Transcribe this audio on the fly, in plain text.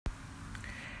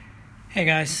Hey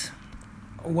guys,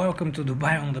 welcome to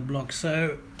Dubai on the Block.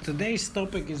 So today's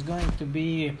topic is going to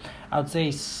be, I'd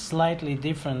say, slightly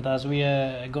different, as we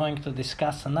are going to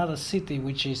discuss another city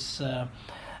which is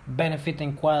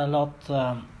benefiting quite a lot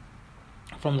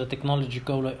from the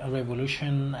technological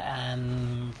revolution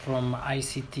and from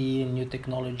ICT and new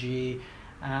technology.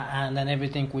 And then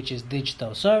everything which is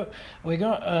digital. So we're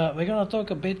gonna talk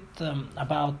a bit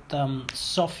about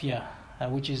Sofia,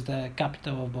 which is the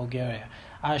capital of Bulgaria.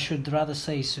 I should rather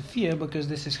say Sofia because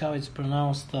this is how it's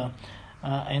pronounced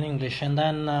in English. And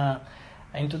then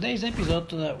in today's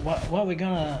episode, what we're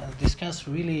gonna discuss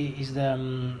really is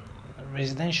the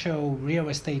residential real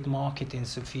estate market in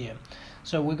Sofia.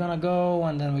 So we're gonna go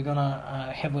and then we're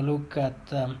gonna have a look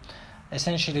at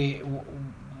essentially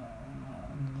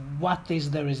what is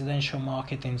the residential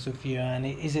market in Sofia, and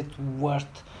is it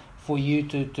worth for you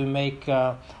to make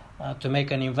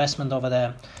an investment over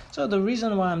there? So the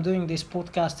reason why I'm doing this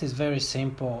podcast is very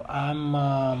simple.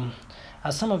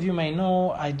 As some of you may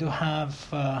know, I do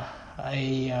have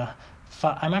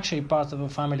I'm actually part of a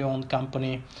family-owned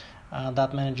company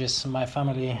that manages my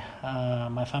family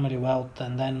wealth,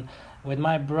 and then with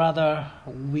my brother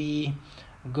we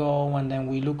go and then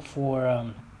we look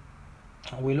for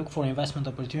investment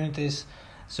opportunities,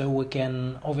 so we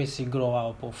can obviously grow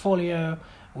our portfolio,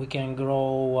 we can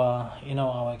grow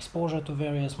our exposure to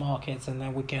various markets, and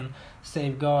then we can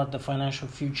safeguard the financial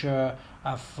future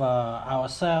of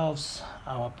ourselves,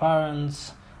 our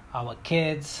parents, our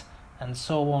kids, and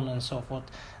so on and so forth.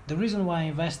 The reason why I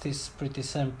invest is pretty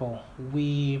simple.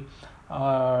 We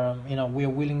are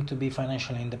willing to be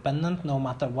financially independent no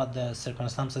matter what the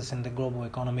circumstances in the global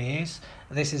economy is.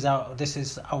 This is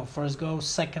our first goal.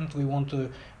 Second, we want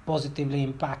to positively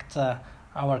impact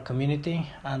our community,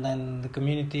 and then the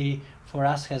community for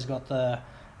us has got a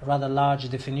rather large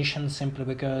definition, simply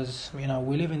because we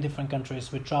live in different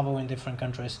countries, we travel in different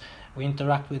countries, we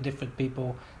interact with different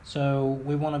people, so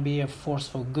we want to be a force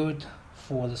for good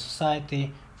for the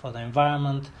society, for the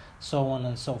environment, so on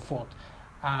and so forth.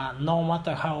 No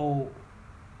matter how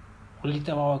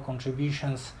little our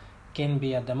contributions can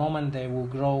be at the moment, they will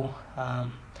grow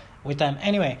with time.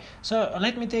 Anyway, so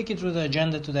let me take you through the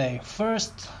agenda today.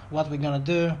 First, what we're going to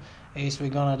do is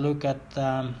we're going to look at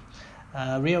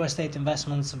real estate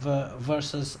investments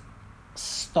versus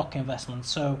stock investments.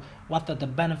 So what are the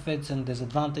benefits and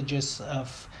disadvantages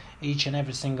of each and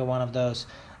every single one of those?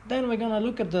 Then we're going to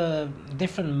look at the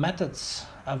different methods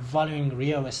of valuing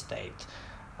real estate.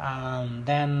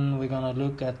 Then we're gonna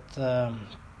look at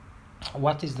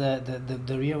what is the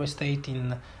real estate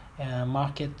in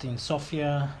market in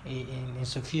Sofia, in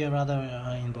Sofia rather,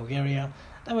 in Bulgaria.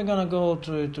 Then we're gonna go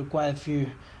to quite a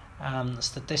few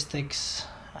statistics,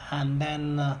 and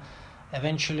then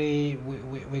eventually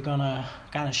we're gonna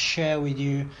kind of share with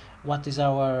you what is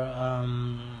our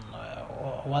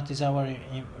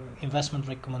investment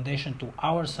recommendation to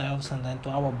ourselves and then to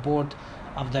our board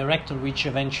of director, which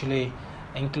eventually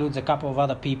includes a couple of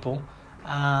other people,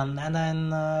 and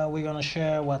then we're gonna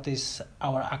share what is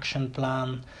our action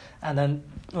plan. And then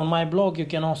on my blog you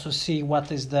can also see what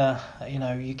is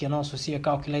you can also see a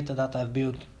calculator that I've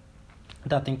built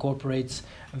that incorporates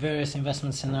various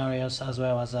investment scenarios as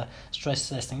well as stress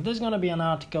testing. There's gonna be an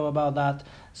article about that,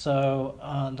 so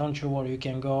don't you worry, you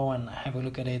can go and have a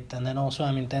look at it. And then also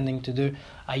I'm intending to do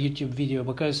a YouTube video,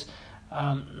 because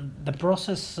the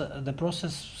process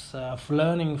of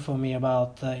learning for me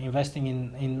about investing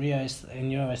in real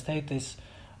estate is,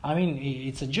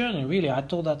 it's a journey really. I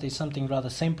thought that it's something rather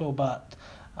simple, but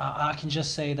I can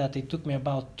just say that it took me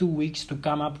about 2 weeks to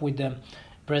come up with the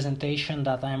presentation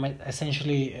that I'm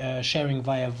essentially sharing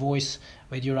via voice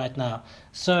with you right now.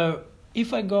 So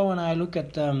if I go and I look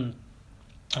at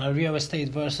real estate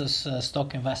versus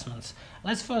stock investments,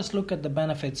 let's first look at the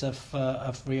benefits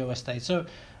of real estate. So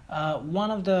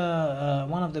one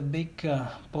of the big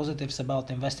positives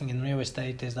about investing in real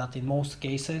estate is that in most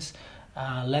cases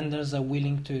lenders are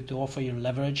willing to offer you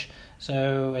leverage.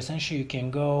 So essentially you can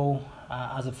go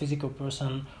as a physical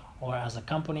person or as a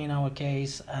company in our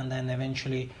case, and then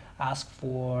eventually ask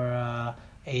for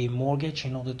a mortgage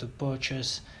in order to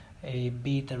purchase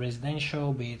be it a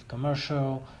residential, be it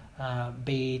commercial,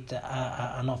 be it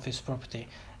an office property.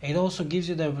 It also gives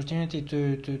you the opportunity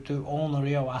to own a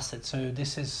real asset. So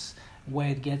this is where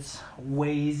it gets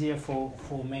way easier for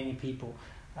many people,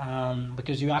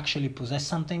 because you actually possess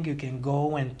something. You can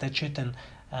go and touch it and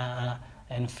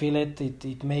feel it.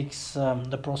 It makes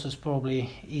the process probably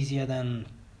easier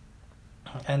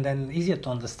easier to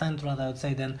understand, rather I would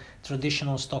say, than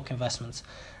traditional stock investments.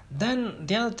 Then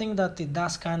the other thing that it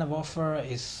does kind of offer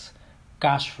is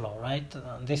cash flow, right?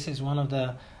 This is one of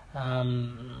the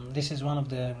This is one of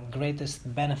the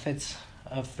greatest benefits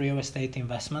of real estate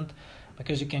investment,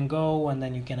 because you can go and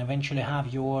then you can eventually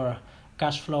have your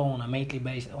cash flow on a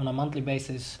monthly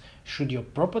basis should your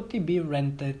property be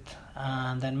rented.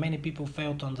 And then many people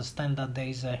fail to understand that there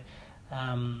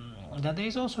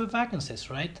is also vacancies,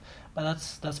 right? But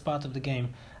that's part of the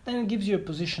game. Then it gives you a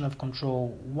position of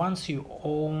control once you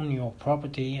own your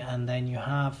property, and then you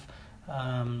have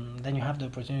the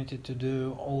opportunity to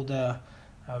do all the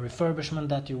refurbishment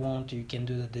that you want. You can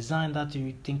do the design that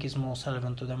you think is most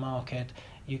relevant to the market.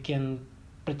 You can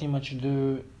pretty much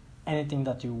do anything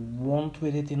that you want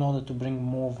with it in order to bring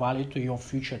more value to your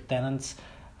future tenants,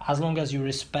 as long as you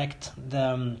respect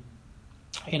the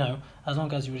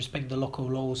local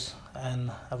laws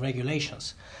and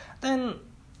regulations. Then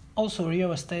also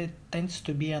real estate tends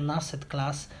to be an asset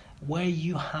class where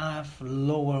you have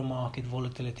lower market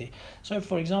volatility. So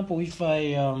for example, if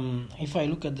I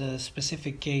look at the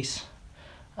specific case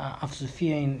of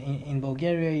Sofia in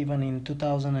Bulgaria, even in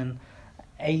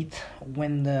 2008,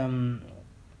 when the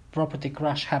property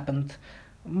crash happened,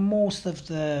 most of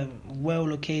the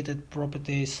well-located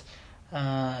properties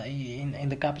in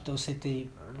the capital city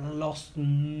lost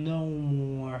no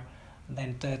more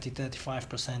than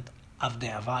 30-35% of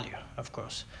their value, of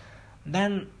course.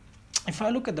 Then if I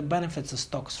look at the benefits of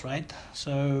stocks, right?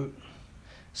 So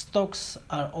stocks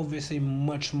are obviously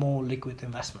much more liquid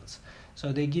investments.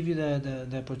 So they give you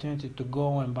the opportunity to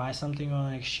go and buy something on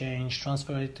an exchange,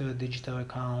 transfer it to a digital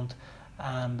account,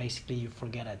 and basically you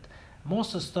forget it.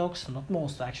 Most of stocks, not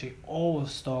most actually, all of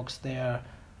stocks, they are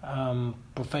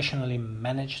professionally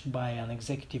managed by an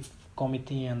executive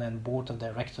committee and then board of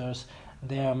directors.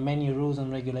 There are many rules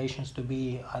and regulations to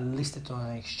be listed on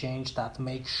an exchange that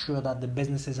make sure that the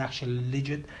business is actually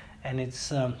legit, and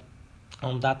it's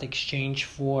on that exchange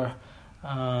for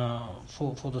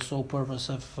the sole purpose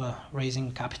of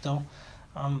raising capital.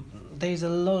 There is a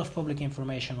lot of public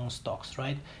information on stocks,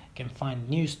 right? You can find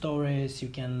news stories. You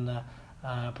can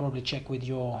probably check with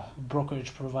your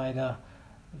brokerage provider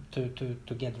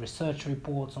to get research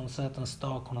reports on certain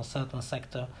stock, on a certain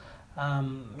sector.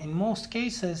 In most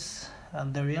cases,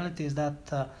 the reality is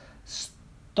that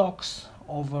stocks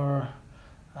over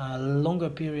a longer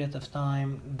period of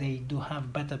time, they do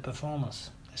have better performance.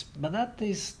 But that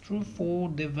is true for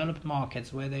developed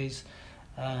markets where there is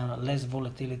less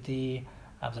volatility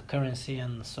of the currency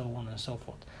and so on and so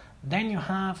forth. Then you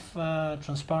have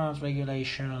transparent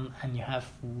regulation, and you have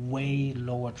way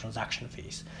lower transaction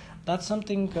fees. That's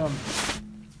something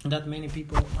that many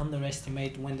people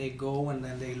underestimate when they go and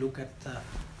then they look at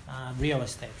real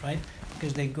estate, right?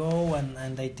 Because they go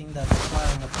and they think that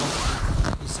acquiring a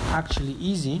property is actually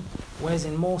easy, whereas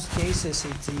in most cases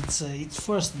it's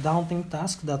first daunting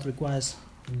task that requires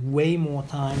way more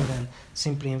time than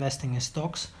simply investing in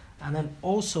stocks, and then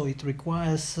also it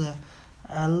requires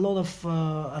a lot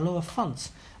of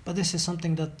funds. But this is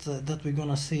something that we're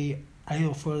gonna see a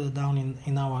little further down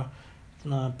in our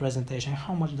presentation.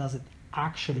 How much does it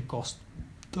actually cost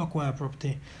to acquire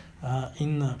property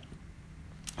in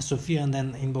Sofia and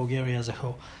then in Bulgaria as a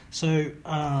whole? So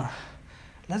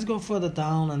let's go further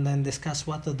down and then discuss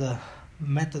what are the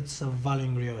methods of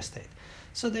valuing real estate.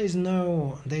 So there is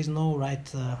no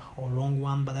right or wrong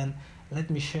one, but then let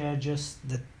me share just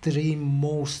the three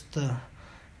most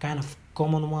kind of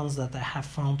common ones that I have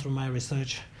found through my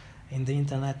research in the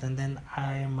internet, and then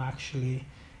I am actually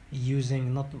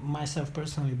using, not myself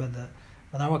personally, but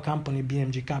our company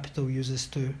BMG Capital uses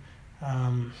to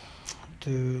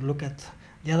look at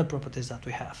the other properties that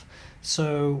we have.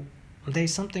 So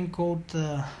there's something called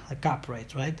a cap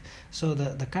rate, right? So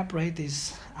the cap rate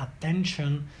is,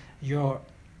 attention, your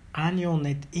annual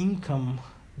net income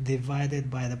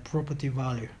divided by the property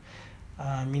value.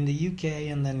 In the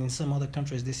UK and then in some other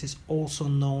countries, this is also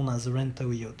known as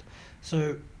rental yield.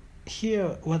 So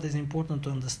here, what is important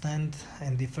to understand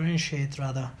and differentiate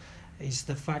rather is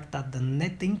the fact that the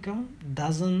net income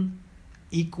doesn't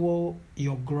equal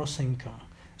your gross income.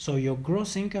 So your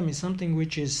gross income is something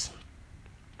which is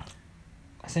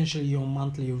essentially your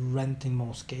monthly rent in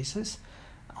most cases,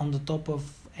 on the top of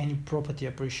any property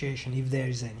appreciation, if there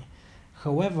is any.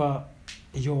 However,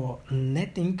 your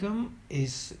net income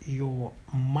is your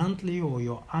monthly or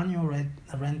your annual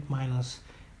rent minus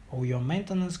or your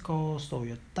maintenance cost or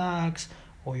your tax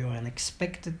or your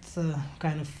unexpected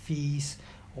kind of fees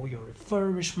or your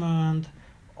refurbishment.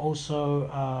 Also,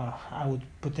 I would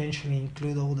potentially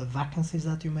include all the vacancies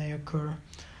that you may occur.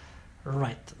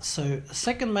 Right, so the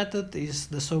second method is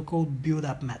the so-called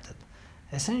build-up method.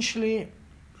 Essentially,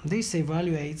 this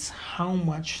evaluates how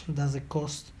much does it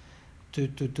cost to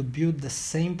build the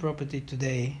same property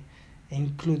today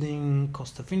including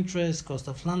cost of interest, cost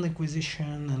of land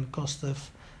acquisition, and cost of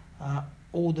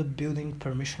all the building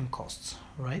permission costs,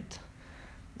 right?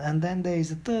 And then there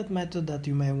is a third method that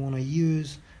you may want to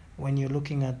use when you're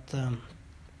looking at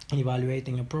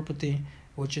evaluating a property,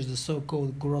 which is the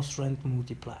so-called gross rent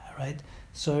multiplier, right?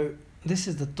 So this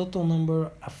is the total number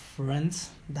of rents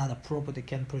that a property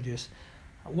can produce.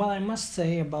 What I must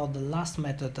say about the last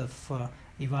method of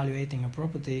evaluating a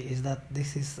property is that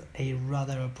this is a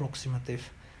rather approximative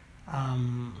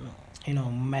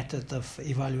method of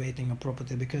evaluating a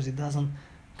property, because it doesn't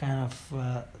kind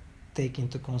of take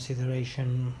into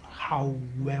consideration how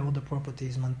well the property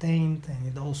is maintained, and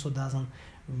it also doesn't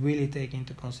really take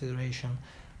into consideration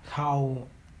how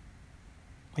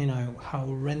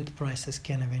rent prices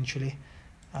can eventually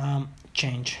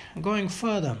change. Going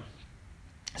further,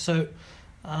 so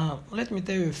let me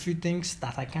tell you a few things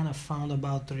that I kind of found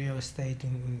about real estate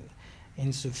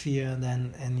in Sofia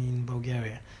and in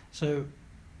Bulgaria. So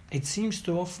it seems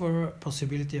to offer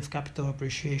possibility of capital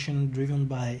appreciation driven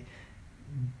by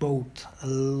both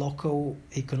local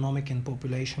economic and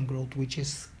population growth, which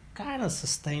is kind of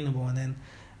sustainable. And then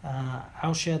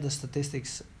I'll share the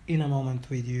statistics in a moment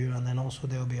with you, and then also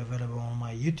they'll be available on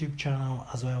my YouTube channel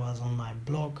as well as on my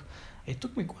blog. It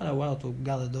took me quite a while to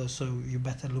gather those, so you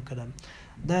better look at them.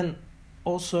 Then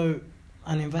also,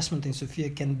 an investment in Sofia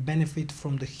can benefit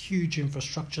from the huge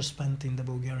infrastructure spent in the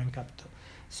Bulgarian capital.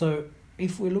 So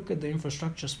if we look at the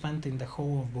infrastructure spent in the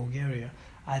whole of Bulgaria,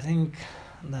 I think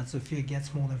that Sofia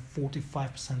gets more than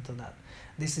 45% of that.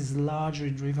 This is largely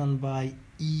driven by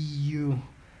EU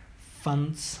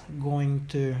funds going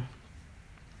to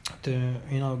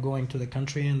the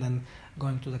country and then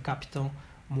going to the capital.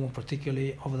 More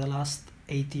particularly over the last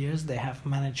 8 years, they have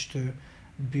managed to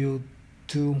build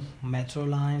 2 metro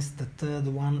lines. The third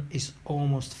one is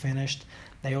almost finished.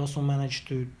 They also managed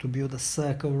to build a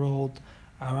circle road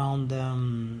around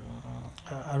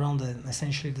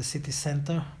essentially the city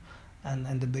center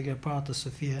and the bigger part of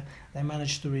Sofia. They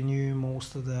managed to renew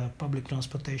most of the public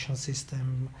transportation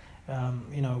system,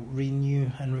 renew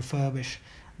and refurbish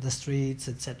the streets,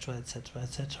 etc., etc.,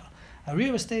 etc.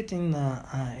 Real estate in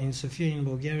Sofia in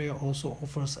Bulgaria also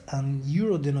offers an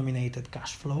euro-denominated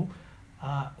cash flow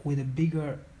with a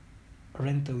bigger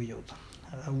rental yield.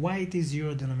 Why it is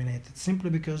euro-denominated? Simply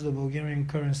because the Bulgarian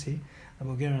currency, the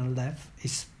Bulgarian lev,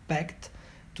 is pegged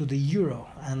to the euro,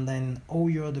 and then all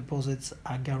euro deposits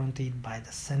are guaranteed by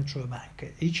the central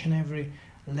bank. Each and every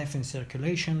lev in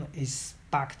circulation is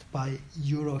backed by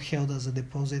euro held as a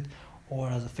deposit or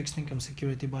as a fixed income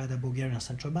security by the Bulgarian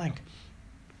central bank.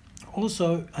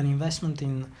 Also, an investment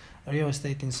in real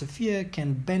estate in Sofia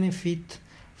can benefit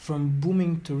from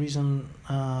booming tourism,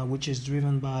 which is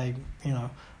driven by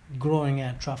growing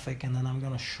air traffic. And then I'm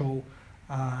going to show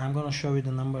you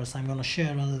the numbers. I'm going to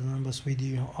share rather the numbers with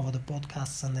you over the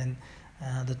podcasts, and then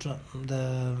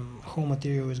the whole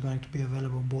material is going to be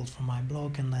available both from my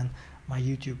blog and then my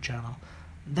YouTube channel.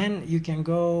 Then you can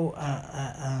go,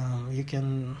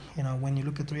 when you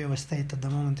look at real estate at the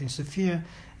moment in Sofia,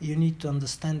 you need to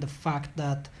understand the fact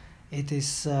that it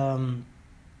is a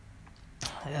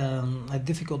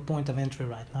difficult point of entry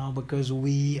right now, because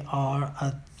we are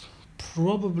at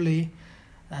probably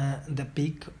the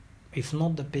peak, if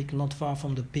not the peak, not far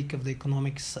from the peak of the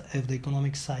economic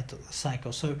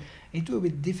cycle. So it will be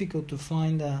difficult to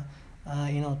find the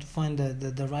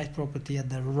right property at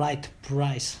the right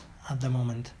price at the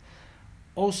moment.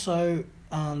 Also,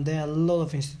 there are a lot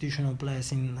of institutional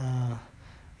players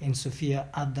in Sofia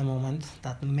at the moment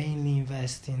that mainly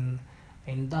invest in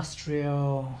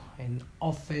industrial, in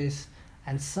office,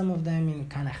 and some of them in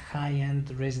kind of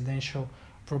high-end residential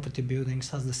property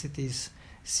buildings, as the city is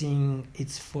seeing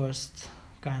its first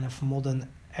kind of modern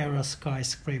era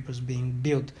skyscrapers being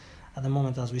built at the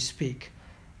moment as we speak.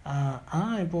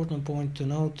 Another important point to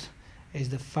note is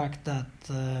the fact that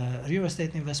real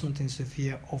estate investment in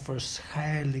Sofia offers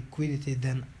higher liquidity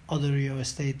than other real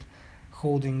estate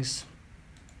holdings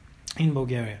in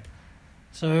Bulgaria.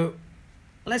 So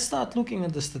let's start looking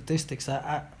at the statistics.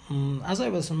 As I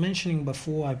was mentioning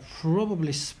before, I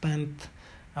probably spent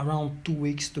around 2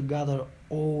 weeks to gather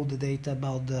all the data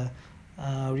about the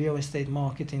real estate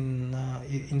market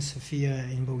in Sofia,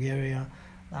 in Bulgaria.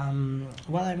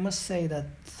 What I must say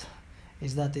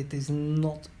is that it is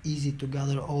not easy to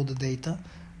gather all the data,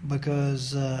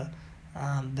 because the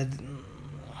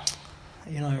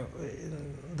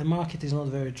market is not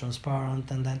very transparent,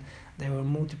 and then there were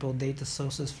multiple data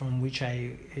sources from which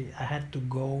I had to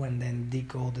go and then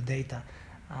dig all the data.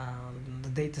 The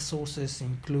data sources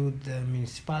include the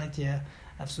municipality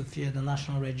of Sofia, the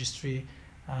National Registry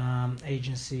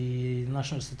Agency,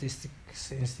 National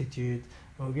Statistics Institute,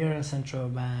 Bulgarian Central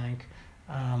Bank,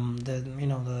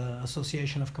 the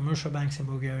Association of Commercial Banks in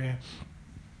Bulgaria,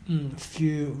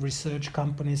 few research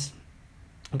companies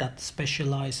that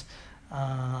specialize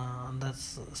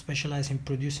in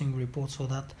producing reports for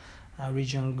that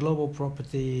region, Global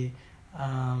Property,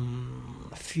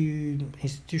 few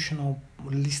institutional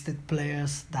listed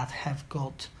players that have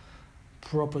got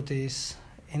properties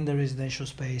in the residential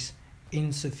space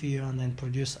in Sofia and then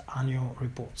produce annual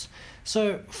reports.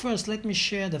 So first, let me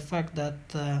share the fact that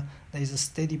there is a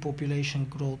steady population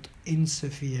growth in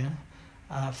Sofia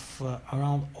of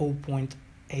around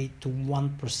 0.8 to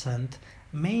 1%,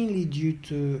 mainly due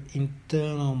to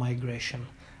internal migration.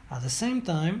 At the same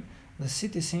time, the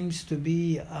city seems to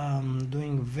be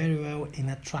doing very well in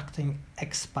attracting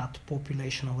expat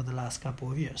population over the last couple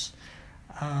of years.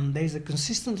 There is a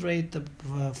consistent rate of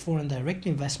foreign direct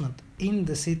investment in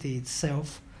the city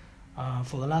itself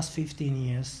for the last 15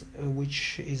 years,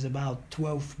 which is about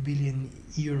 12 billion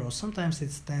euros. Sometimes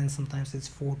it's 10, sometimes it's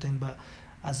 14, but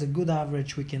as a good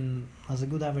average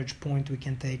point, we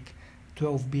can take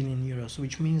 12 billion euros,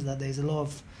 which means that there's a lot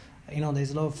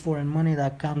of foreign money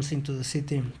that comes into the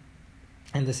city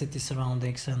and the city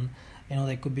surroundings, and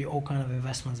there could be all kind of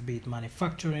investments, be it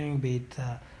manufacturing, be it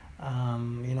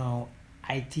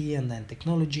IT and then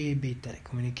technology, be it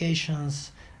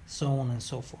telecommunications, so on and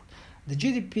so forth. The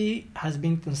GDP has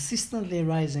been consistently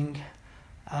rising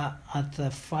at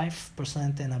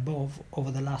 5% and above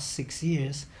over the last 6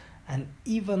 years, and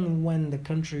even when the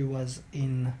country was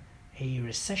in a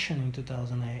recession in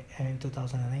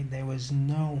 2008, there was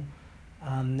no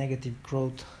negative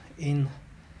growth in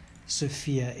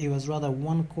Sofia. It was rather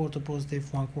 1 quarter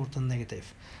positive, 1 quarter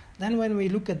negative. Then when we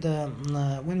look at the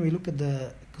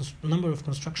number of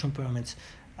construction permits,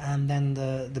 and then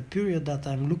the period that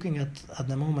I'm looking at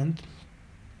the moment,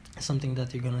 something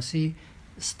that you're gonna see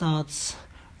starts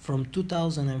from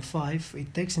 2005.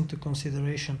 It takes into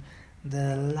consideration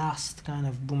the last kind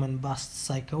of boom and bust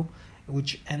cycle,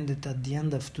 which ended at the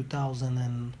end of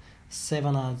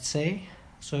 2007, I'd say.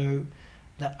 So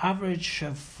the average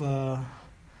of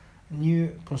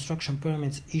new construction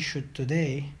permits issued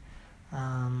today,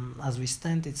 as we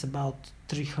stand, it's about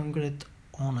 300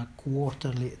 on a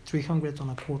quarterly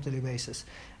basis.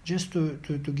 Just to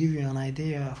give you an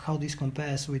idea of how this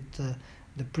compares with the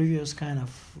previous kind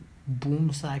of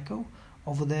boom cycle.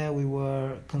 Over there we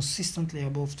were consistently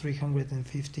above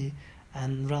 350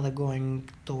 and rather going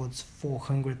towards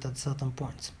 400 at certain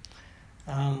points.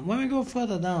 When we go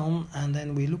further down and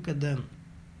then we look at the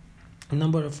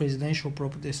number of residential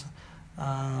properties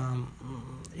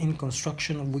in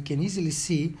construction, we can easily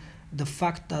see the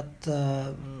fact that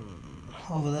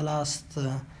over the last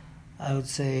I would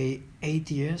say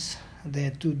 8 years,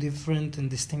 there are two different and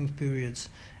distinct periods.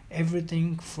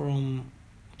 Everything from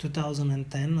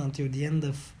 2010 until the end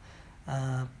of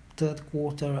third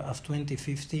quarter of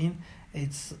 2015,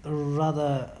 it's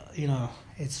rather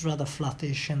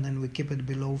flattish, and then we keep it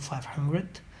below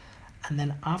 500. And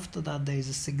then after that, there is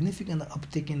a significant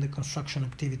uptick in the construction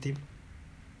activity,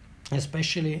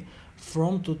 especially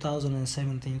from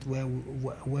 2017,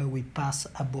 where we pass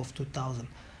above 2000.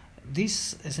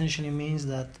 This essentially means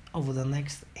that over the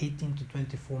next 18 to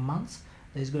 24 months,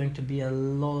 there's going to be a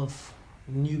lot of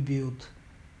new build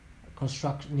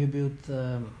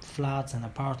flats and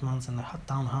apartments and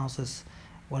townhouses,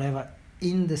 whatever,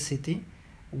 in the city,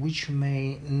 which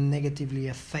may negatively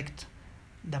affect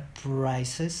the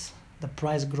price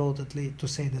growth, to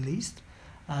say the least,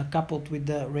 coupled with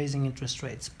the raising interest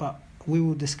rates. But we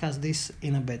will discuss this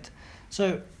in a bit.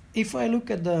 So if I look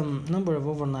at the number of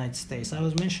overnight stays, I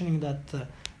was mentioning that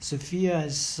Sofia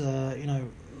is,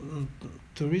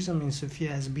 tourism in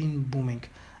Sofia has been booming.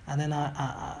 And then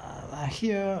I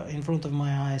here in front of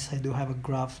my eyes, I do have a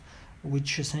graph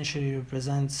which essentially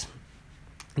represents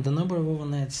the number of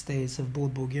overnight stays of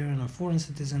both Bulgarian and foreign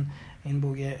citizens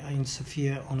in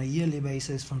Sofia on a yearly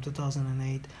basis from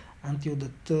 2008 until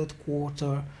the third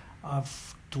quarter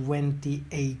of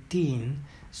 2018.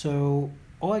 So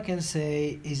all I can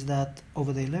say is that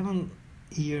over the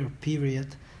 11-year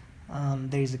period,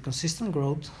 there is a consistent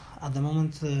growth. At the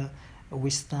moment, we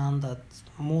stand at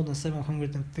more than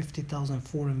 750,000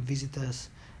 foreign visitors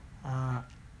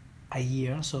a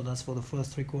year. So that's for the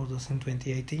first 3 quarters in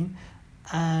 2018,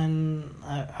 and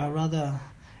a rather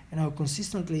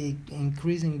consistently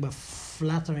increasing but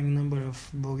flattering number of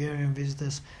Bulgarian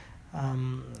visitors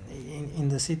in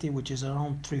the city, which is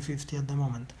around 350 at the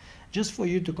moment. Just for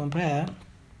you to compare,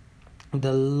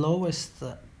 the lowest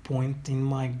point in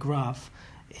my graph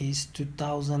is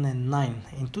 2009.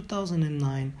 In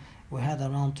 2009, we had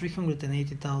around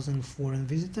 380,000 foreign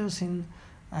visitors in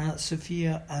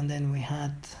Sofia, and then we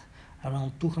had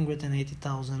around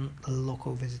 280,000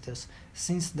 local visitors.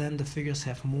 Since then, the figures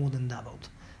have more than doubled.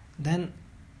 Then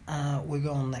we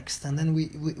go on next, and then we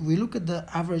look at the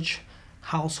average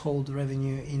household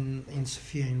revenue in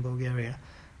Sofia in Bulgaria.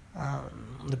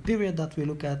 The period that we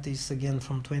look at is again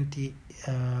from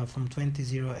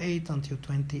 2008 until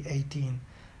 2018.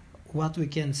 What we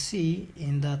can see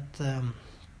in that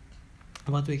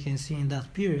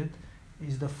period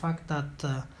is the fact that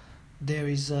there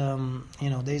is a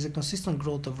consistent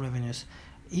growth of revenues.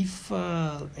 If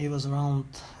it was around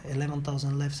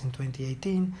 11,000 levs in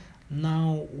 2018,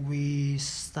 now we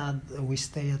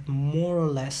stay at more or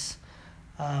less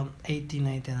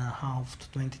 18.5 to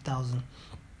 20,000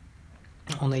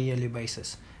 on a yearly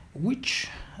basis, which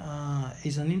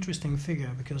is an interesting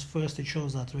figure, because first it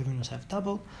shows that revenues have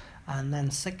doubled, and then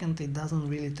second, it doesn't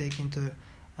really take into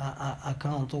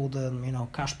account all the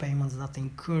cash payments that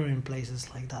incur in places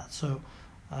like that. So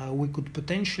we could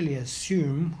potentially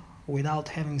assume, without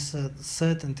having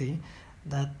certainty,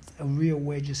 that real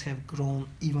wages have grown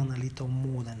even a little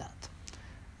more than that.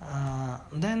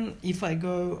 Then if I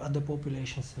go at the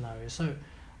population scenario, so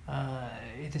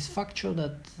it is factual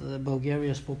that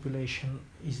Bulgaria's population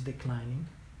is declining.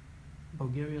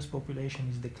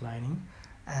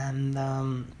 And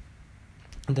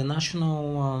the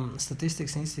National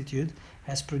Statistics Institute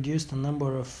has produced a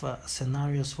number of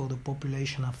scenarios for the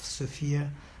population of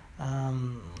Sofia,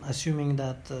 assuming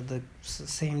that the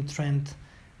same trend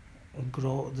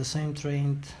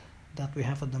that we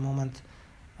have at the moment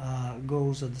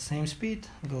goes at the same speed,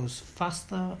 goes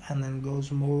faster, and then goes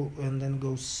more, and then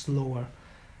goes slower.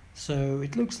 So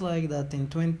it looks like that in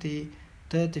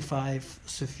 2035,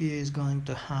 Sofia is going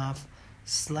to have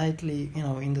slightly,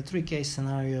 in the three case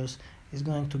scenarios, is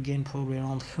going to gain probably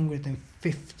around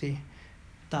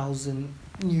 150,000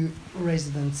 new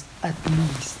residents at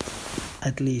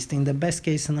least. In the best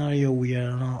case scenario, we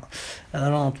are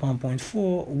around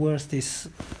 1.4, worst is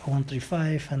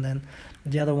 135, and then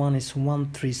the other one is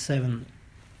 137,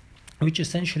 which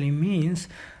essentially means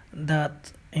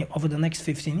that over the next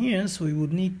 15 years we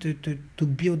would need to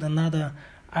build another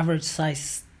average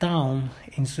size town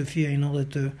in Sofia in order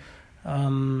to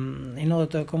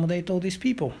accommodate all these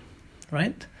people,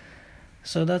 right?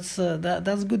 So that's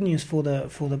good news for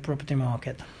the property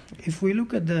market. If we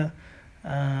look at the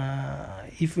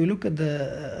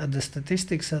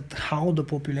statistics at how the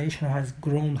population has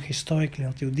grown historically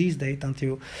until this date, from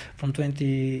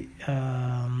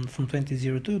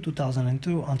 2002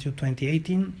 2002 until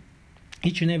 2018,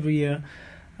 each and every year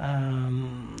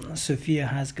Sofia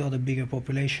has got a bigger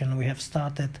population. We have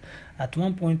started at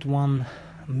 1.1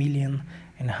 million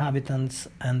inhabitants,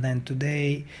 and then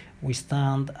today we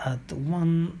stand at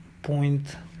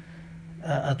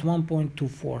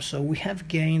 1.24. So we have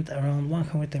gained around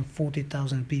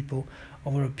 140,000 people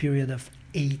over a period of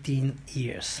 18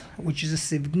 years, which is a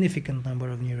significant number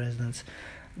of new residents.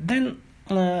 Then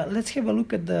let's have a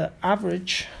look at the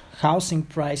average housing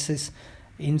prices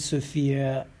in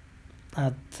Sofia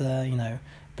at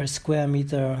per square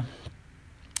meter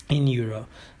in euro.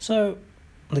 So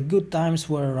the good times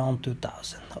were around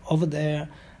 2,000. Over there,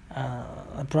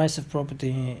 the price of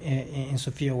property in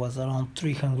Sofia was around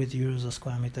 300 euros a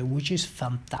square meter, which is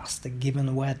fantastic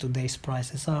given where today's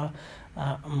prices are,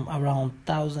 around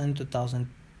 1,000 to 1,000,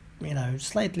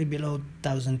 slightly below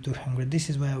 1,200. This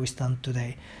is where we stand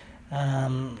today.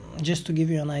 Just to give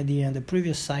you an idea, in the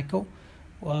previous cycle,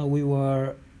 we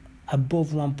were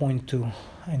above 1.2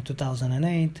 in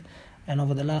 2008, and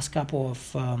over the last couple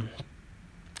of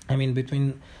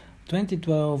between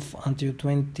 2012 until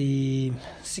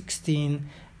 2016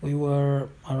 we were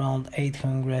around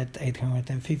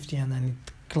 850, and then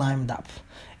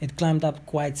it climbed up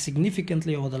quite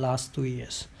significantly over the last 2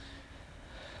 years.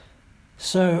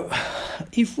 So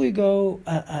if we go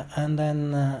and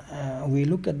then we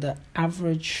look at the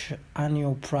average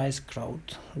annual price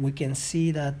growth, we can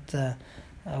see that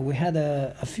we had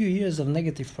a few years of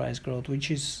negative price growth, which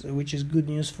is good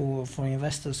news for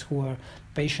investors who are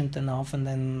patient enough, and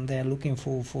then they're looking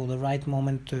for the right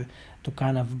moment to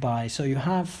kind of buy. So you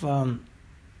have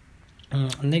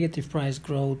negative price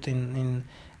growth in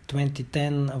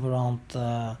 2010 of around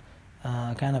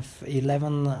kind of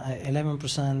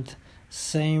 11%,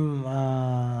 same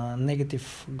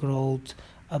negative growth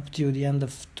up to the end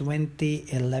of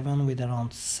 2011 with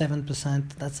around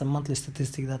 7%. That's a monthly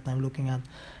statistic that I'm looking at.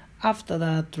 After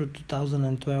that, through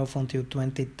 2012 until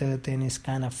 2013 is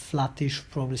kind of flattish,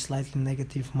 probably slightly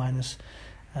negative, around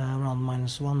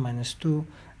 -1, -2.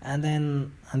 And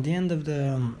then at the end of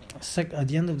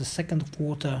the second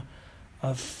quarter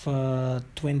of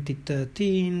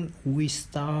 2013, we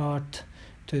start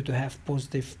to have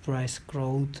positive price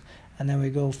growth. and then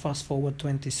we go fast forward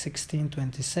 2016,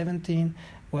 2017,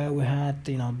 where we had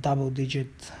double digit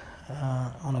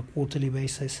on a quarterly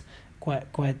basis, quite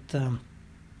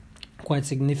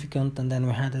significant, and then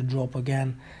we had a drop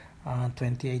again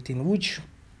 2018, which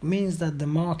means that the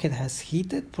market has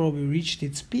heated, probably reached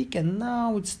its peak, and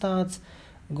now it starts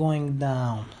going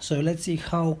down. So let's see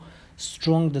how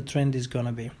strong the trend is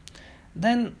gonna be.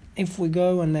 Then if we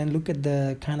go and then look at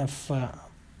the kind of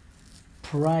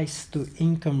price to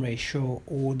income ratio,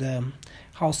 or the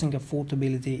housing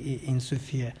affordability in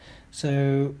Sofia,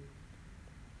 so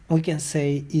we can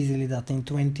say easily that in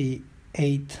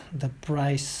 28 the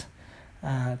price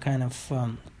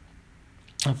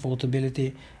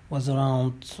affordability was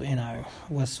around,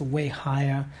 was way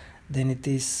higher than it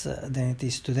is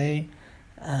today,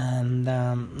 and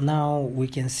now we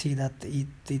can see that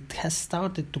it has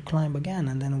started to climb again,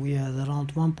 and then we are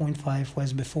around 1.5,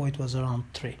 whereas before it was around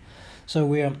 3. So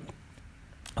we are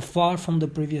far from the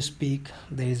previous peak.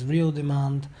 There is real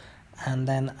demand, and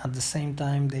then at the same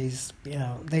time there's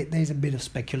a bit of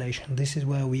speculation. This is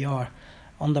where we are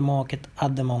on the market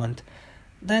at the moment.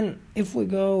 Then if we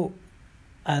go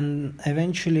and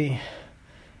eventually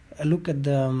look at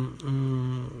the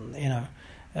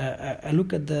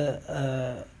look at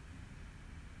the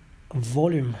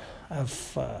volume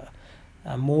of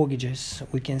mortgages,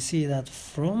 we can see that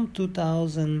from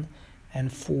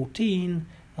 2014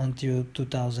 until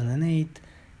 2008,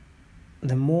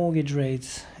 the mortgage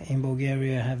rates in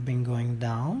Bulgaria have been going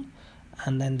down,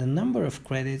 and then the number of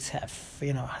credits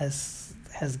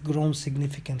has grown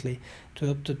significantly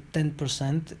to up to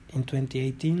 10% in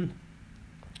 2018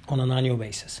 on an annual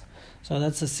basis. So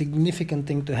that's a significant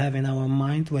thing to have in our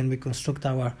mind when we construct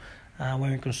our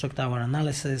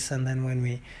analysis, and then when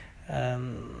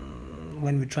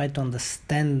we try to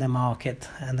understand the market,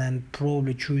 and then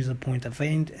probably choose a point of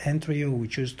entry, or we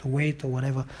choose to wait, or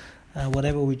whatever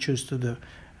we choose to do,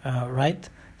 right?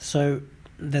 So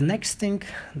the next thing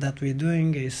that we're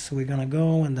doing is we're gonna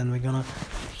go and then we're gonna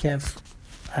have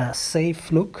a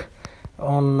safe look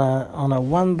on a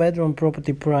one-bedroom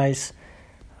property price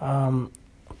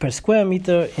per square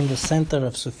meter in the center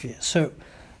of Sofia. So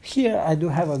here I do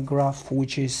have a graph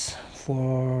which is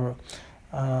for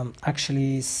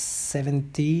actually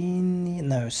 16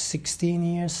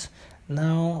 years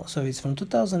now. So it's from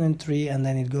 2003, and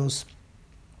then it goes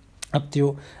up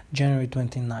till January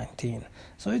 2019.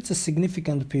 So it's a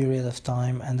significant period of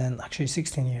time, and then actually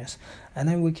 16 years. And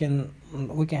then we can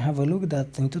have a look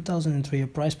that in 2003 a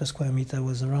price per square meter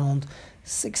was around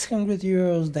 600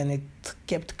 euros. Then it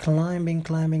kept climbing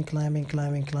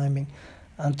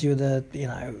until the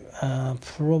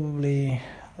probably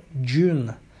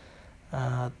June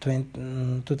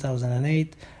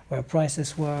 2008, where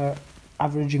prices were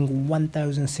averaging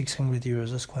 1,600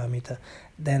 euros a square meter.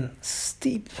 Then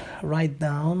steep right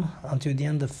down until the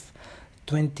end of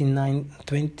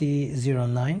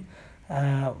 2009,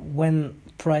 when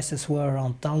prices were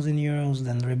around 1,000 euros,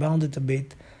 then rebounded a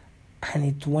bit, and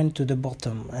it went to the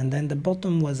bottom. And then the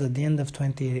bottom was at the end of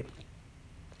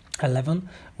 2011,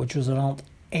 which was around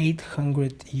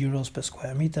 800 euros per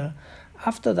square meter.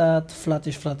 After that,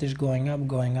 flattish, going up.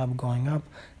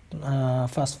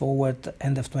 Fast forward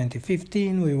end of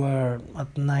 2015, we were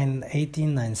at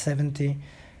 918, 970.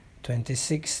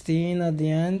 2016 at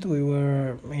the end, we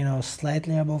were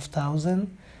slightly above 1,000.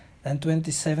 Then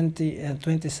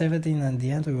 2017 at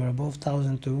the end, we were above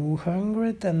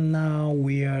 1,200, and now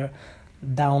we are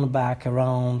down back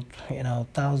around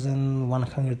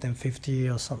 1,150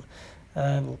 or some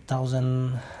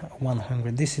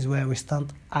 1,100. This is where we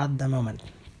stand at the moment.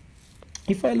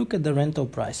 If I look at the rental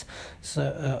price, so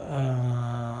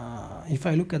if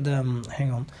I look at the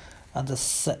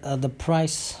the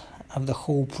price of the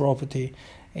whole property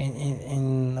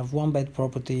in a one-bed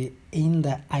property in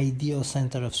the ideal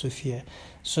center of Sofia.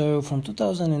 So from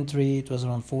 2003 it was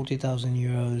around 40,000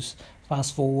 euros.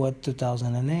 Fast forward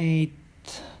 2008,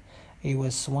 it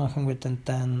was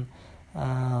 110.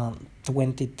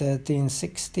 2013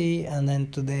 60, and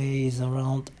then today is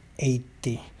around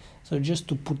 80. So just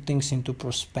to put things into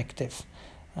perspective,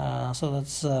 so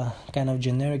that's a kind of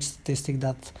generic statistic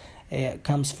that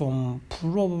comes from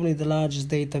probably the largest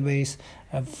database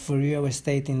of real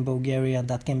estate in Bulgaria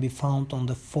that can be found on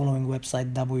the following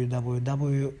website,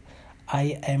 www.imot.bg.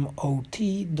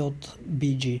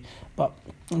 But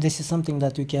this is something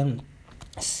that you can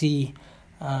see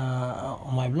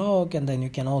on my blog, and then you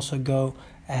can also go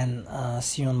and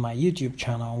see on my YouTube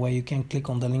channel, where you can click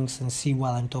on the links and see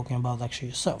what I'm talking about actually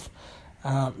yourself.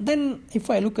 Then if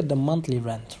I look at the monthly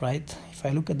rent, right? If I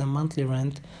look at the monthly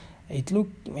rent,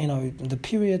 the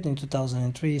period in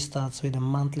 2003 starts with a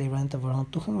monthly rent of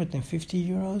around 250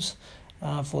 euros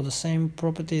for the same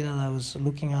property that I was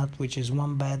looking at, which is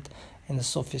one bed in the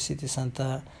Sofia city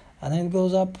center, and then it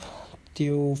goes up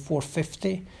to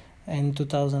 450 in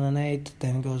 2008,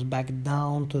 then goes back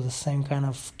down to the same kind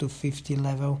of 250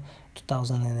 level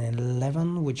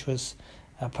 2011, which was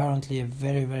apparently a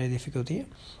very, very difficult year,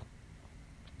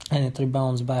 and it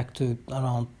rebounds back to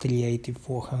around 380,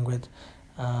 400,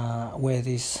 where it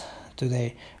is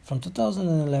today. From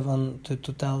 2011 to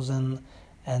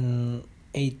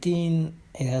 2018,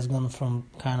 it has gone from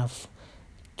kind of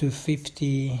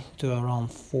 250 to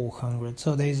around 400.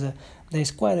 So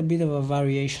there's quite a bit of a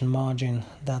variation margin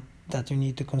that you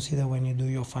need to consider when you do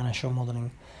your financial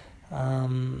modeling.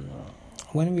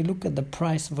 When we look at the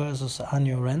price versus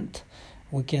annual rent,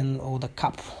 or the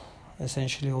cap,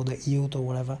 essentially, or the yield or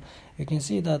whatever, you can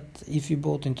see that if you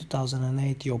bought in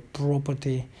 2008, your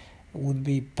property would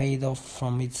be paid off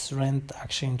from its rent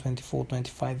actually in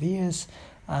 25 years,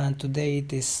 and today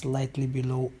it is slightly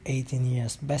below 18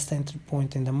 years. Best entry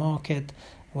point in the market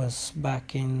was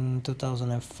back in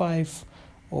 2005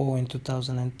 or in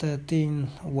 2013,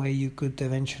 where you could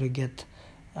eventually get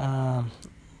the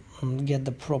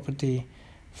property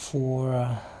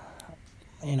for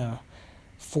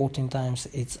 14 times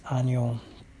its annual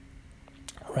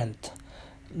rent.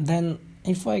 Then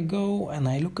if I go and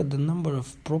I look at the number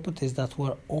of properties that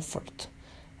were offered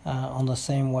on the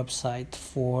same website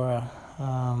for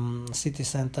city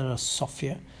center of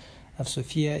Sofia,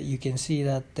 you can see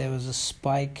that there was a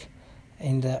spike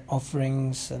in the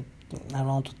offerings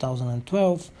around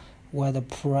 2012, where the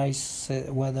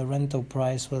rental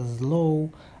price was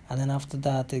low, and then after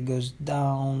that it goes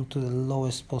down to the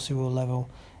lowest possible level,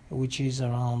 which is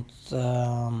around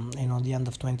the end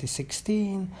of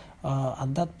 2016.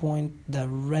 At that point, the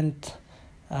rent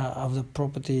of the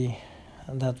property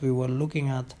that we were looking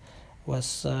at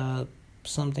was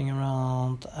something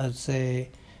around, I'd say,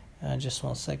 just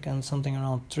 1 second, something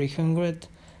around 300.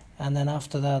 And then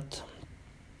after that,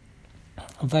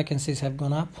 vacancies have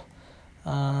gone up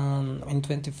in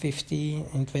 2015,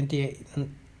 in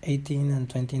 2018 and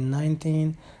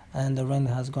 2019, and the rent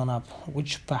has gone up,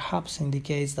 which perhaps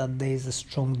indicates that there is a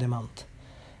strong demand.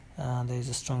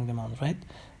 Right?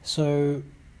 So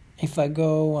if I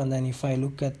go and then if I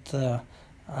look at a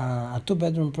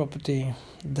 2-bedroom property,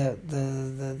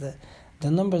 the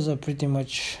numbers are pretty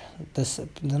much the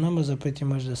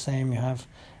same. You have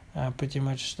pretty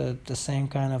much the same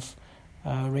kind of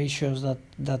ratios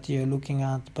that you're looking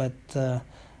at, but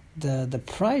the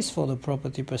price for the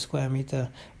property per square meter,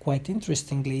 quite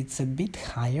interestingly, it's a bit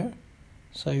higher.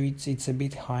 So it's a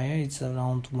bit higher. It's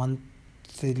around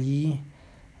 1.3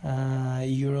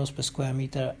 euros per square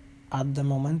meter at the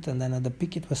moment, and then at the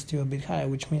peak it was still a bit higher,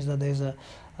 which means that there's a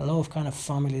lot of kind of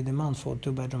family demand for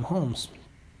 2-bedroom homes.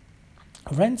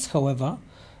 Rents, however,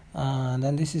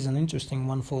 then this is an interesting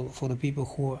one for the people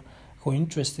who are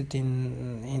interested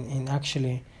in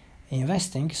actually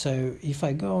investing. So if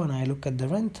I go and I look at the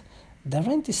rent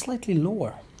is slightly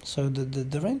lower. So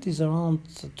the rent is around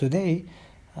today,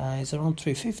 it's around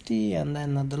 350, and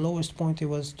then at the lowest point it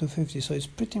was 250. So it's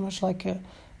pretty much like a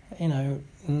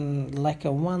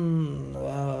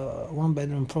one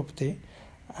bedroom property,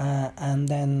 and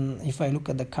then if I look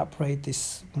at the cap rate,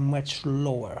 is much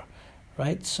lower,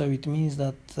 right? So it means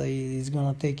that it's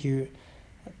gonna take you.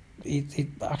 It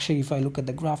actually, if I look at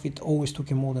the graph, it always took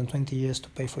you more than 20 years to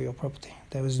pay for your property.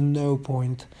 There was no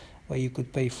point where you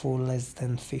could pay for less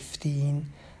than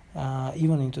 15.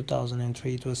 Even in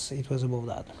 2003, it was above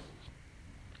that.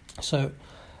 So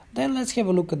then let's have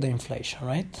a look at the inflation,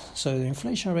 right? So the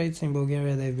inflation rates in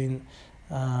Bulgaria, they've been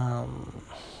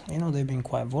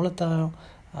quite volatile.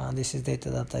 This is data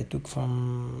that I took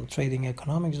from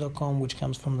tradingeconomics.com, which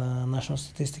comes from the National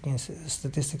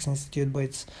Statistics Institute, but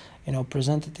it's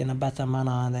presented in a better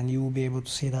manner, and then you will be able to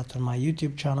see that on my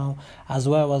YouTube channel as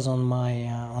well as on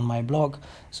my blog.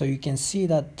 So you can see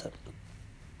that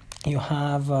you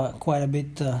have quite a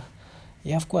bit of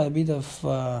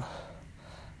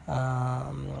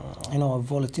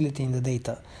volatility in the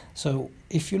data. So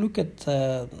if you look at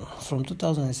from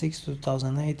 2006 to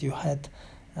 2008, you had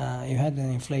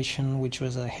an inflation which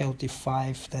was a healthy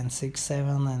 5, then 6,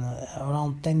 7, and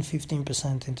around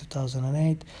 10-15% in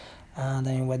 2008, and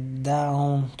then it went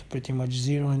down to pretty much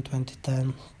 0 in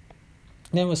 2010.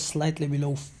 Then it was slightly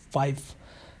below 5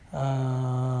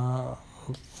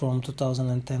 from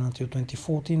 2010 until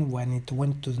 2014, when it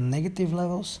went to the negative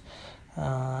levels,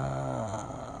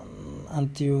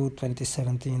 until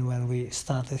 2017, when we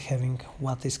started having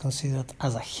what is considered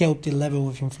as a healthy level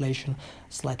of inflation,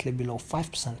 slightly below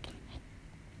 5%.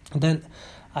 Then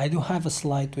I do have a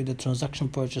slide with the transaction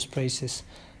purchase prices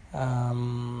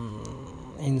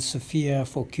in Sofia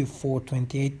for Q4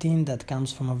 2018 that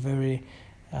comes from a very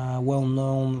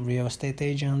well-known real estate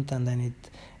agent, and then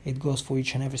it goes for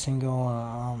each and every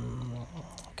single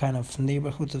kind of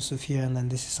neighborhood of Sofia, and then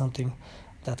this is something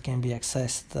that can be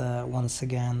accessed once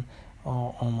again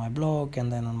on my blog and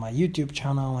then on my YouTube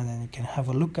channel, and then you can have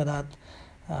a look at that.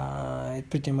 It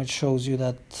pretty much shows you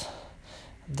that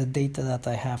the data that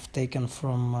I have taken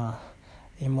from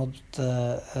imot.bg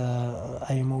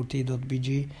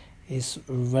is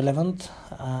relevant,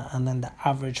 and then the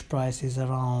average price is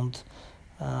around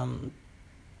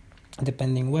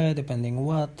depending where, depending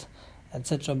what,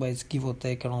 etc., but it's give or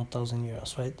take around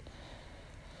 €1,000, right?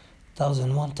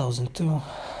 1,000, 1,002.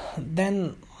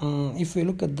 Then if we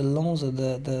look at the loans of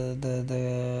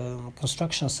the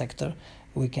construction sector,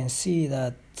 we can see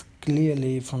that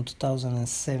clearly from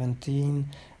 2017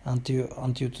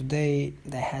 until today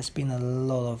there has been a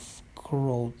lot of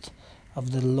growth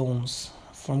of the loans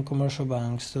from commercial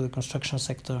banks to the construction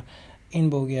sector in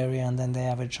Bulgaria, and then they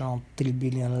average around 3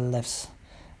 billion levs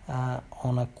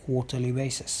on a quarterly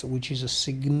basis, which is a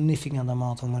significant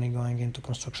amount of money going into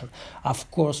construction.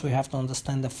 Of course, we have to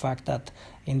understand the fact that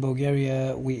in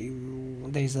Bulgaria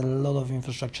there is a lot of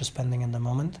infrastructure spending at the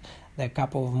moment. There are a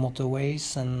couple of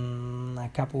motorways and a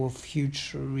couple of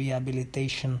huge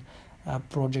rehabilitation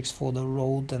projects for the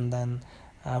road and then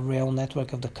rail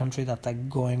network of the country that are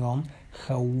going on.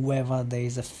 However, there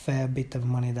is a fair bit of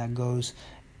money that goes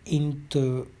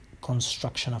into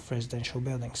construction of residential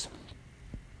buildings.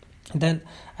 Then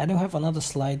I do have another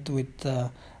slide with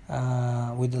the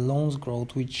loans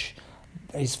growth, which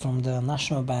is from the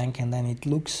National Bank, and then it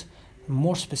looks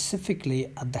more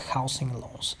specifically at the housing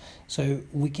loans. So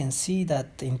we can see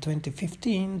that in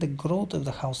 2015 the growth of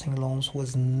the housing loans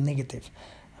was negative.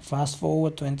 Fast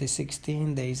forward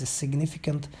 2016, there is a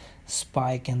significant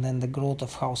spike, and then the growth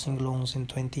of housing loans in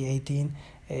 2018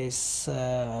 is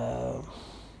around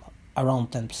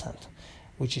 10%,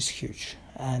 which is huge.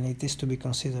 And it is to be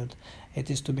considered, it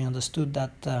is to be understood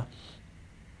that,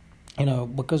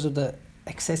 because of the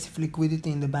excessive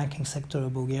liquidity in the banking sector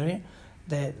of Bulgaria,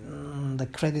 the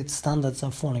credit standards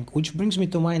are falling. Which brings me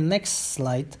to my next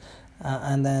slide,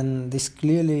 and then this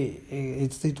clearly,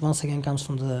 it once again comes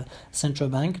from the central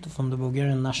bank, from the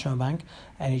Bulgarian National Bank,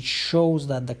 and it shows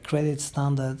that the credit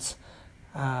standards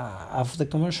of the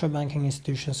commercial banking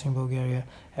institutions in Bulgaria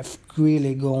have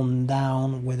really gone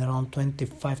down with around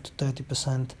 25 to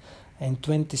 30% in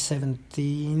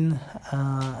 2017,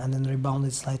 and then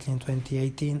rebounded slightly in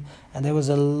 2018. And there was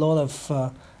a lot of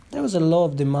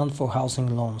demand for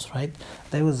housing loans, right?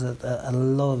 There was a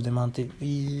lot of demand.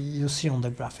 You see on the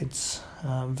graph, it's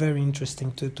very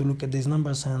interesting to look at these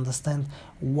numbers and understand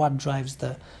what drives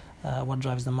the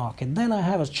market. Then I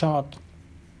have a chart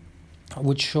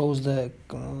which shows the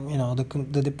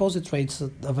deposit rates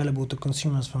available to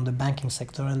consumers from the banking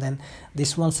sector, and then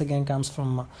this once again comes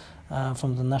from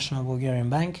the National Bulgarian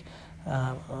Bank,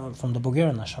 from the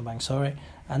Bulgarian National Bank,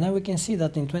 and then we can see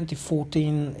that in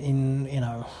 2014,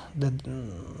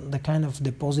 the kind of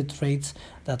deposit rates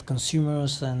that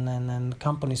consumers and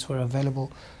companies were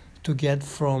available to get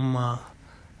from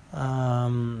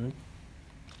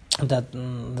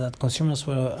that consumers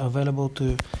were available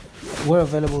to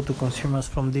consumers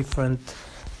from different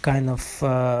kind of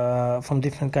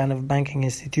banking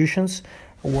institutions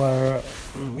were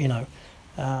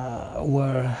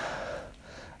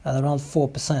at around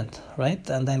 4%, right?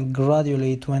 And then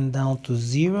gradually it went down to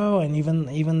zero, and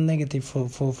even negative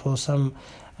for some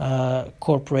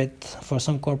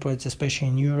corporates, especially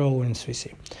in Euro or in Swiss.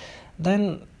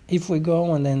 Then if we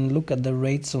go and then look at the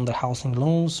rates on the housing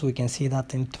loans, we can see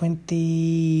that in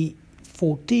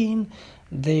 2014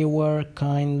 they were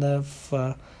kind of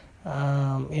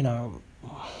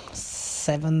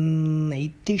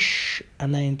 7-8ish,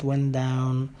 and then it went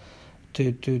down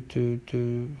to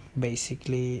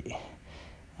basically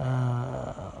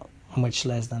much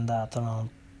less than that, around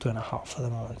 2.5 at the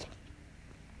moment.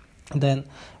 Then you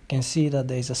can see that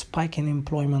there is a spike in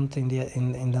employment in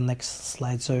the next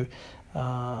slide. So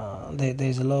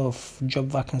there's a lot of job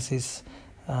vacancies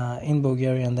in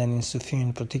Bulgaria, and then in Sofia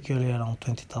in particular around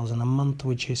 20,000 a month,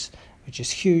 which is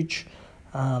huge.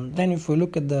 Then if we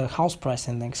look at the house price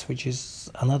index, which is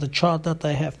another chart that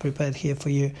I have prepared here for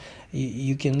you,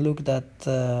 you can look that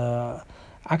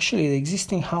actually the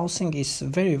existing housing is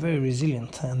very, very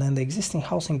resilient, and then the existing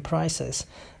housing prices,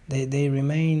 they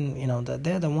remain, that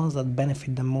they're the ones that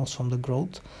benefit the most from the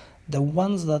growth. The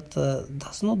ones that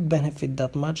does not benefit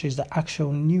that much is the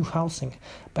actual new housing,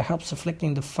 perhaps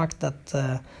reflecting the fact that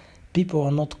people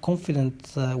are not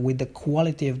confident with the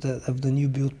quality of the new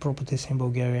built properties in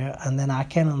Bulgaria, and then I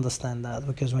can understand that,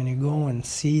 because when you go and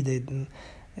see it,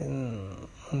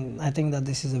 I think that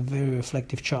this is a very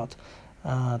reflective chart,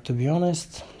 to be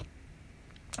honest.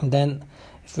 And then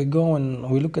if we go and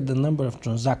we look at the number of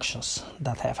transactions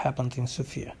that have happened in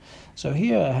Sofia, so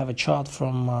here I have a chart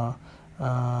from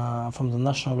the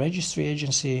National Registry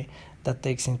Agency that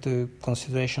takes into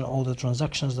consideration all the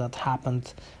transactions that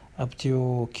happened up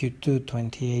to Q2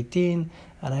 2018,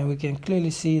 and then we can clearly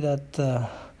see that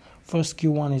first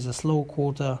Q1 is a slow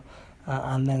quarter,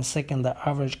 and then second, the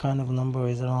average kind of number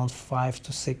is around 5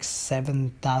 to 6,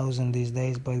 7,000 these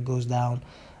days, but it goes down.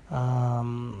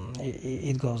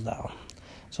 It goes down.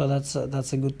 So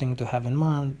that's a good thing to have in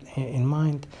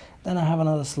mind. Then I have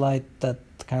another slide that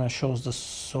kind of shows the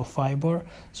SOFIBOR.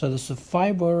 So the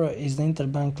SOFIBOR is the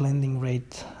interbank lending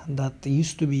rate that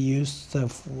used to be used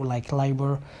like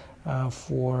LIBOR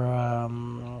for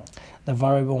the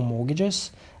variable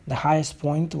mortgages. The highest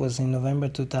point was in November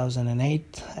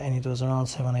 2008, and it was around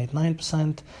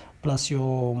 7-9% plus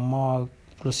your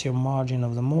margin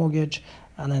of the mortgage.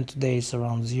 And then today it's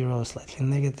around 0, slightly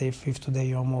negative. If today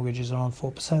your mortgage is around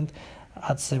 4%,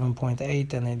 at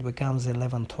 7.8, and it becomes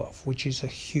 11-12, which is a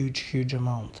huge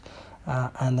amount.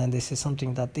 And then this is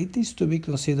something that it is to be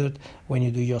considered when you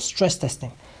do your stress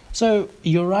testing. So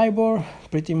Euribor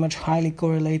pretty much highly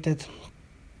correlated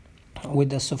with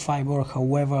the SOFIBOR.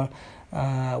 However,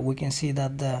 we can see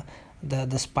that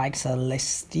the spikes are less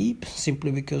steep,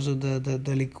 simply because of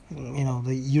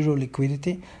the euro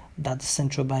liquidity that the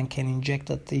central bank can inject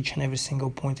at each and every single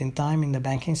point in time in the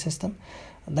banking system.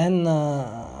 Then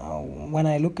when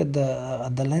I look at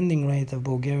the lending rate of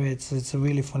Bulgaria, it's a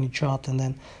really funny chart, and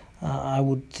then I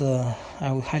would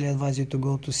highly advise you to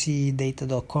go to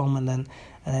cedata.com and then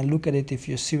look at it if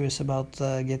you're serious about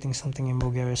getting something in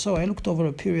Bulgaria. So I looked over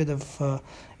a period of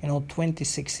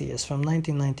 26 years, from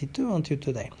 1992 until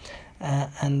today,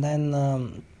 and then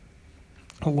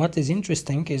what is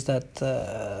interesting is that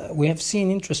we have seen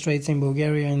interest rates in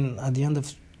Bulgaria at the end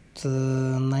of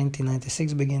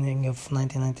 1996, beginning of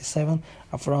 1997,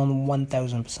 of around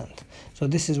 1,000%. So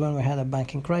this is when we had a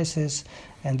banking crisis,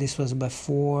 and this was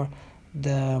before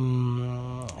the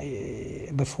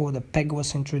PEG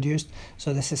was introduced.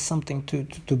 So this is something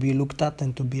to be looked at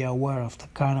and to be aware of the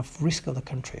kind of risk of the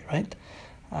country, right?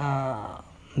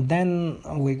 Then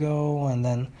we go and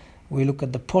then we look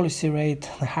at the policy rate.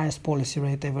 The highest policy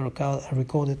rate ever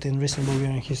recorded in recent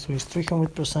Bulgarian history is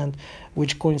 300%,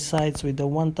 which coincides with the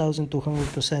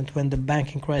 1,200% when the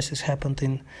banking crisis happened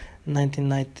in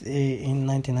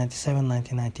 1997,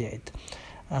 1998.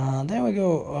 Then we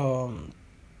go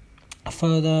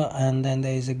further, and then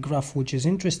there is a graph which is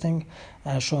interesting,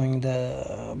 showing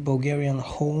the Bulgarian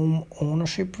home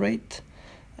ownership rate,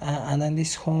 and then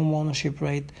this home ownership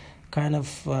rate kind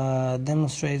of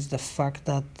demonstrates the fact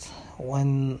that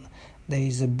when there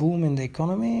is a boom in the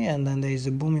economy and then there is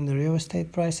a boom in the real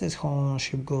estate prices, home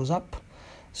ownership goes up.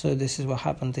 So this is what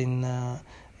happened in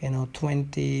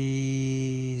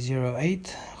 2008.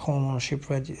 Home ownership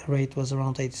rate was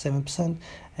around 87%,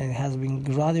 and it has been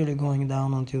gradually going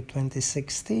down until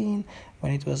 2016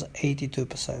 when it was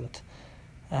 82%.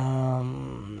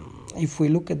 If we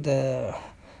look at the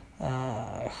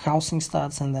housing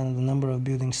starts and then the number of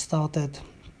buildings started,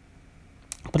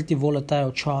 pretty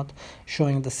volatile chart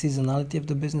showing the seasonality of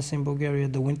the business in Bulgaria.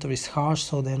 The winter is harsh,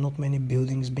 so there are not many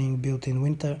buildings being built in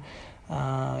winter.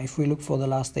 If we look for the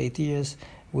last 8 years,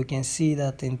 we can see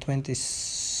that in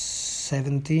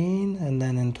 2017 and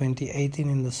then in 2018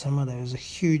 in the summer there was a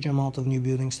huge amount of new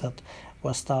buildings that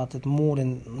were started, more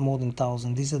than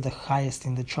 1,000. These are the highest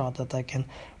in the chart that I can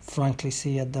frankly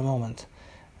see at the moment.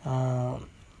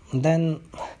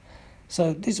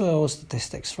 So these were all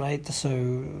statistics, right? So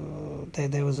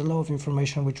there was a lot of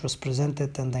information which was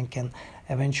presented and then can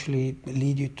eventually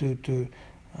lead you to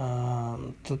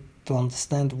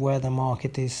understand where the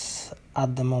market is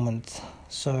at the moment.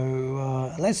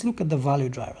 So let's look at the value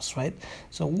drivers, right?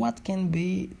 So what can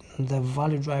be the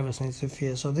value drivers in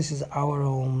Sofia? So this is our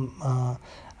own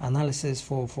analysis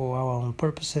for our own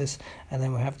purposes, and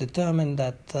then we have determined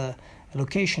that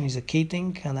location is a key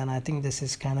thing, and then I think this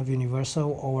is kind of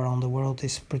universal all around the world.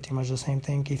 It's pretty much the same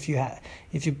thing. If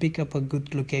you pick up a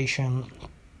good location,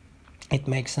 it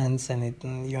makes sense, and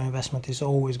your investment is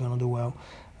always going to do well.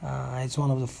 It's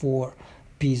one of the 4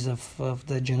 P's of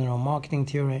the general marketing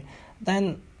theory.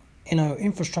 Then,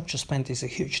 infrastructure spend is a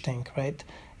huge thing, right?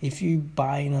 If you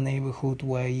buy in a neighborhood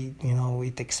where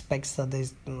it expects that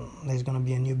there's going to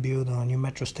be a new build or a new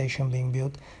metro station being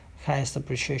built, highest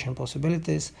appreciation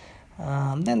possibilities.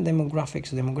 Then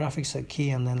demographics are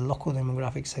key, and then local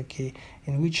demographics are key.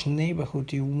 In which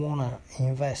neighborhood you wanna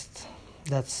invest?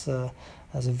 That's a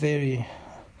very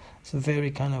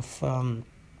kind of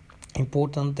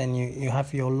important. And you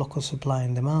have your local supply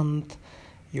and demand,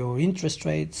 your interest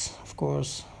rates, of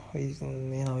course.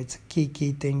 It's a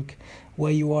key thing,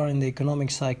 where you are in the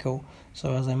economic cycle.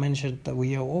 So as I mentioned, that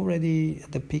we are already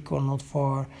at the peak or not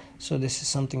far, so this is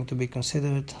something to be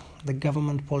considered. The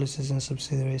government policies and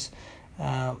subsidiaries.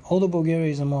 Although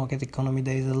Bulgaria is a market economy,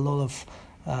 there is a lot of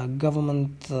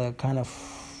government kind of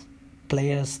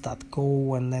players that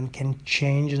go and then can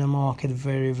change the market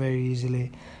very, very easily.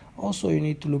 Also, you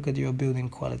need to look at your building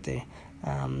quality.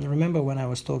 Remember when I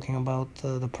was talking about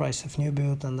the price of new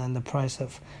build and then the price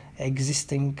of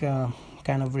existing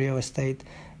kind of real estate?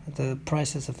 The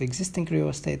prices of existing real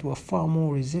estate were far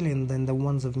more resilient than the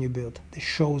ones of new build. This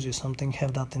shows you something,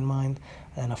 have that in mind.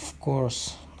 And of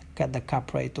course, get the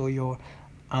cap rate or your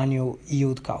annual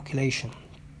yield calculation.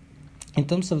 In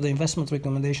terms of the investment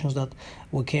recommendations that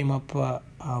we came up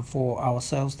for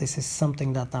ourselves, this is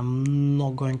something that I'm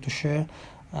not going to share.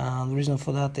 The reason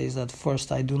for that is that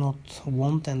first, I do not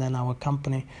want, and then our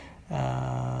company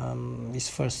is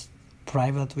first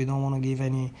private. We don't want to give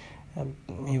any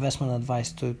investment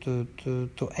advice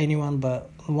to anyone, but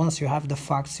once you have the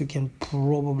facts, you can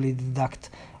probably deduct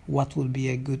what would be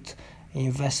a good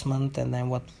investment, and then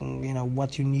what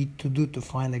you need to do to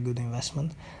find a good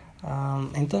investment.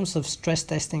 In terms of stress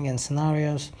testing and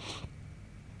scenarios,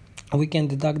 we can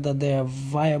deduct that there are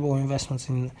viable investments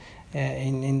in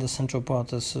the central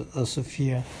part of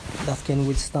Sofia that can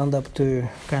withstand up to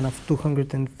kind of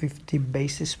 250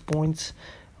 basis points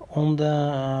on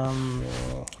the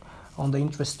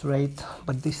interest rate,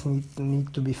 but this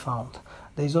need to be found.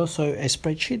 There is also a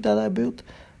spreadsheet that I built,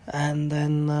 and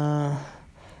then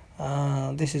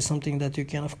this is something that you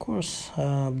can, of course,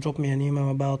 drop me an email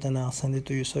about, and I'll send it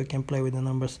to you so you can play with the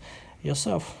numbers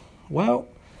yourself. Well,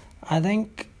 I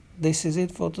think this is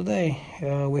it for today.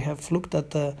 We have looked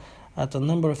at a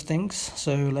number of things,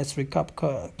 so let's recap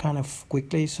kind of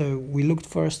quickly. So we looked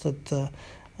first at the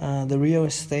real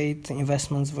estate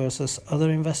investments versus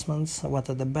other investments. What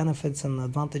are the benefits and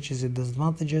advantages and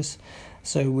disadvantages?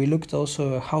 So we looked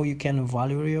also how you can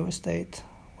value real estate.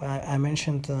 I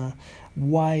mentioned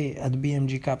why at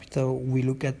BMG Capital we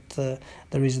look at the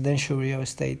residential real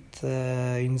estate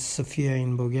in Sofia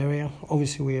in Bulgaria.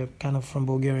 Obviously, we are kind of from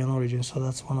Bulgarian origin, so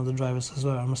that's one of the drivers as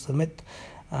well, I must admit.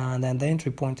 And then the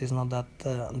entry point is not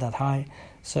that high.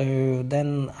 So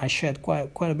then I shared quite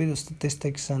a bit of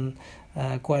statistics and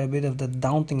quite a bit of the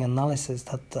daunting analysis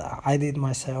that I did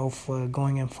myself,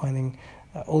 going and finding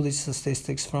all these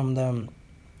statistics from the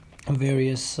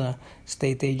various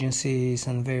state agencies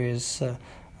and various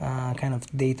kind of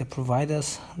data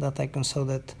providers that I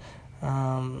consulted.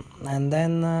 And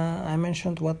then I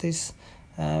mentioned what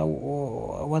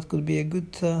could be a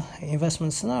good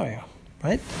investment scenario,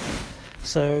 right?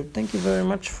 So thank you very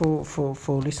much for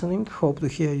listening. Hope to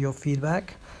hear your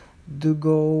feedback. Do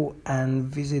go and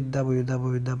visit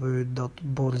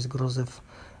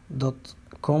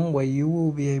www.borisgrozev.com, where you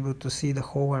will be able to see the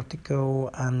whole article,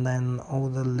 and then all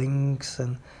the links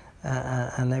and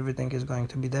everything is going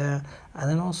to be there. And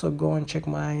then also go and check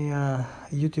my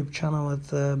YouTube channel at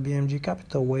BMG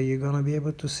Capital, where you're going to be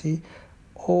able to see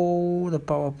all the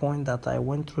PowerPoint that I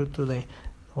went through today.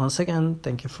 Once again,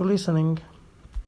 thank you for listening.